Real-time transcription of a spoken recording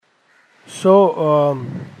So,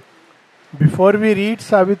 before we read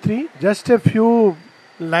Savitri, just a few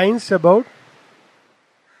lines about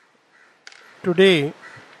today.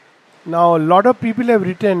 Now, a lot of people have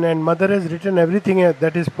written, and Mother has written everything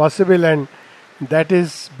that is possible and that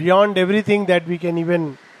is beyond everything that we can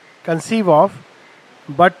even conceive of.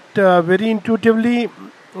 But very intuitively,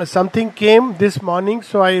 something came this morning,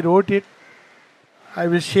 so I wrote it. I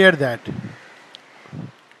will share that.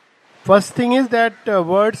 First thing is that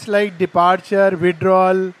words like departure,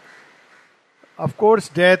 withdrawal, of course,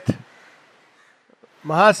 death,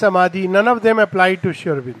 Mahasamadhi, none of them apply to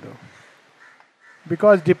Sri Aurobindo.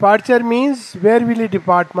 Because departure means where will he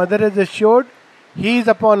depart? Mother has assured he is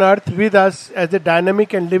upon earth with us as a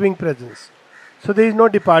dynamic and living presence. So there is no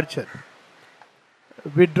departure.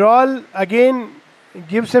 Withdrawal again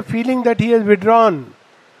gives a feeling that he has withdrawn.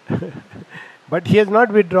 But he has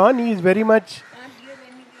not withdrawn, he is very much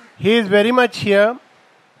here.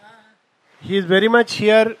 He is very much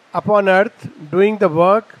here upon earth doing the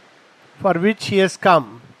work for which he has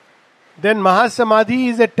come. Then Mahasamadhi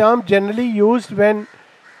is a term generally used when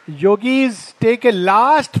yogis take a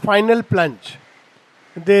last final plunge.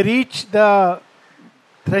 They reach the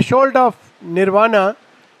threshold of nirvana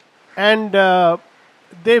and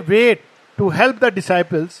they wait to help the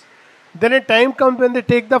disciples. Then a time comes when they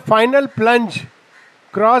take the final plunge,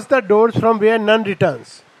 cross the doors from where none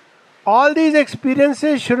returns. All these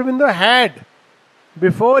experiences Sri Aurobindo had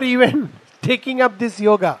before even taking up this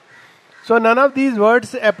yoga. So none of these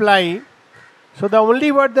words apply. So the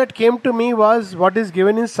only word that came to me was what is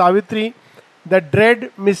given in Savitri, the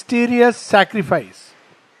dread mysterious sacrifice.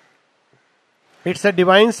 It's a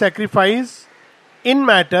divine sacrifice in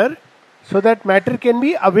matter so that matter can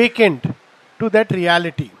be awakened to that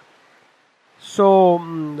reality. So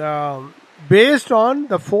based on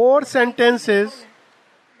the 4 sentences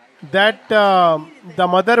that the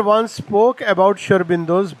mother once spoke about Sri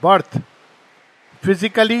Aurobindo's birth,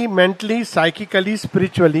 physically, mentally, psychically,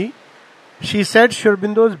 spiritually, she said Sri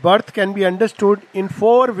Aurobindo's birth can be understood in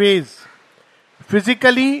 4 ways.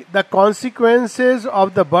 Physically, the consequences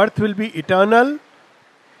of the birth will be eternal.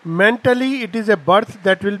 Mentally, it is a birth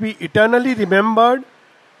that will be eternally remembered.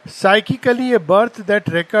 Psychically, a birth that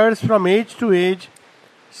recurs from age to age.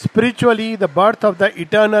 Spiritually, the birth of the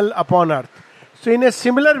eternal upon earth. So in a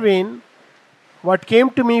similar vein, what came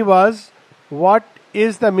to me was what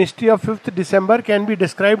is the mystery of 5th December can be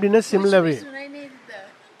described in a similar way.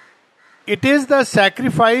 It is the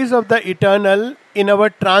sacrifice of the eternal in our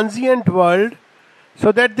transient world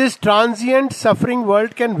so that this transient suffering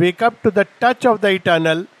world can wake up to the touch of the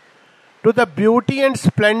eternal, to the beauty and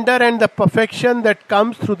splendor and the perfection that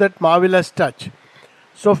comes through that marvelous touch.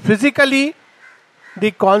 So physically,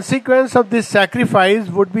 the consequence of this sacrifice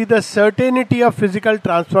would be the certainty of physical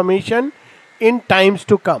transformation in times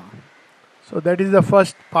to come. So that is the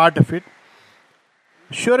first part of it.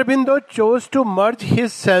 Sri Aurobindo chose to merge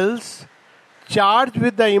his cells charged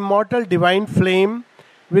with the immortal divine flame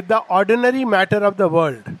with the ordinary matter of the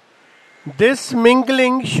world. This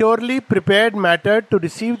mingling surely prepared matter to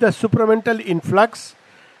receive the supramental influx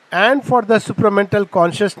and for the supramental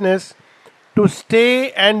consciousness to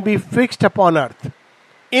stay and be fixed upon earth,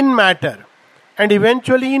 in matter, and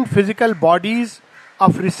eventually in physical bodies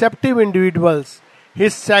of receptive individuals.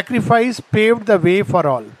 His sacrifice paved the way for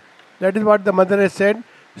all. That is what the mother has said,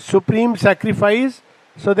 supreme sacrifice,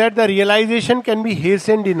 so that the realization can be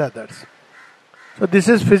hastened in others. So this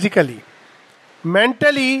is physically.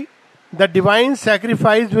 Mentally, the divine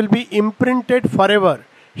sacrifice will be imprinted forever.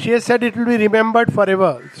 She has said it will be remembered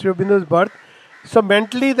forever, Sri Aurobindo's birth. So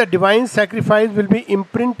mentally, the divine sacrifice will be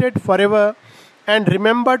imprinted forever and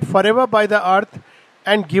remembered forever by the earth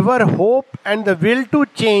and give her hope and the will to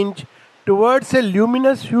change towards a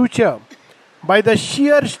luminous future by the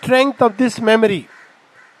sheer strength of this memory.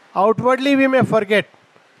 Outwardly we may forget,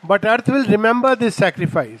 but earth will remember this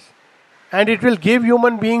sacrifice and it will give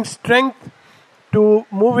human beings strength to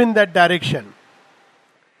move in that direction.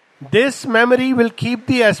 This memory will keep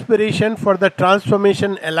the aspiration for the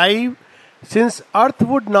transformation alive, since earth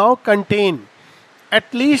would now contain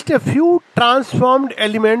at least a few transformed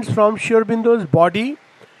elements from Sri Aurobindo's body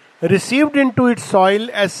received into its soil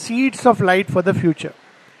as seeds of light for the future.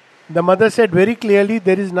 The mother said very clearly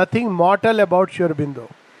there is nothing mortal about Sri Aurobindo.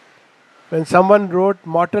 When someone wrote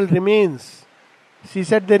mortal remains, she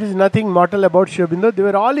said there is nothing mortal about Sri Aurobindo. They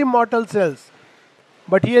were all immortal cells.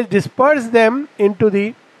 But he has dispersed them into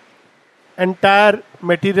the entire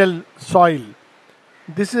material soil.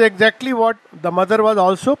 This is exactly what the mother was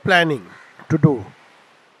also planning to do.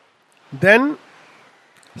 Then,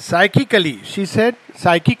 psychically, she said,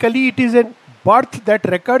 psychically it is a birth that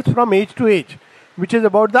recurs from age to age, which is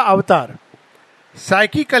about the avatar.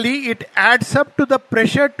 Psychically, it adds up to the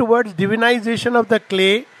pressure towards divinization of the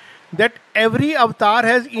clay that every avatar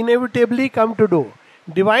has inevitably come to do.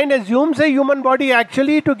 Divine assumes a human body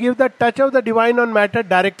actually to give the touch of the divine on matter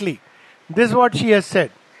directly. This is what she has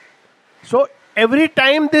said. So, every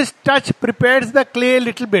time this touch prepares the clay a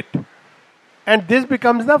little bit, and this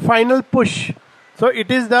becomes the final push. So, it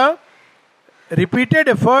is the repeated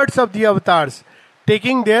efforts of the avatars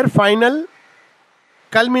taking their final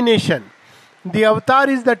culmination. The avatar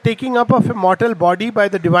is the taking up of a mortal body by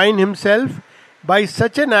the divine himself. By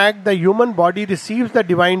such an act, the human body receives the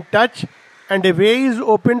divine touch and a way is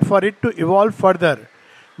opened for it to evolve further,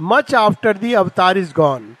 much after the avatar is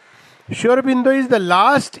gone. Sri Aurobindo is the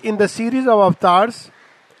last in the series of avatars,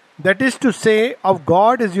 that is to say, of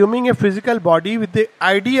God assuming a physical body with the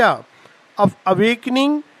idea of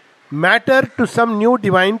awakening matter to some new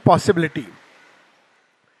divine possibility.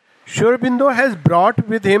 Sri Aurobindo has brought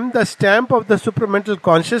with him the stamp of the supramental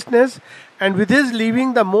consciousness, and with his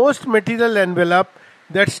leaving the most material envelope,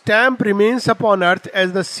 that stamp remains upon earth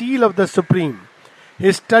as the seal of the Supreme.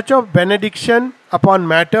 His touch of benediction upon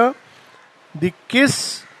matter, the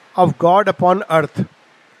kiss of God upon earth.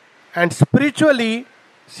 And spiritually,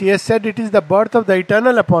 she has said it is the birth of the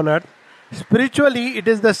eternal upon earth. Spiritually, it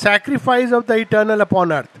is the sacrifice of the eternal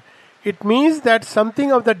upon earth. It means that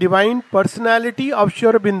something of the divine personality of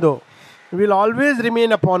Sri Aurobindo will always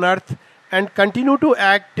remain upon earth and continue to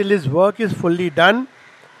act till his work is fully done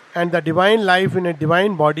and the divine life in a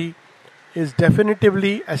divine body is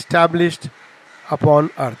definitively established upon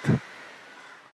earth.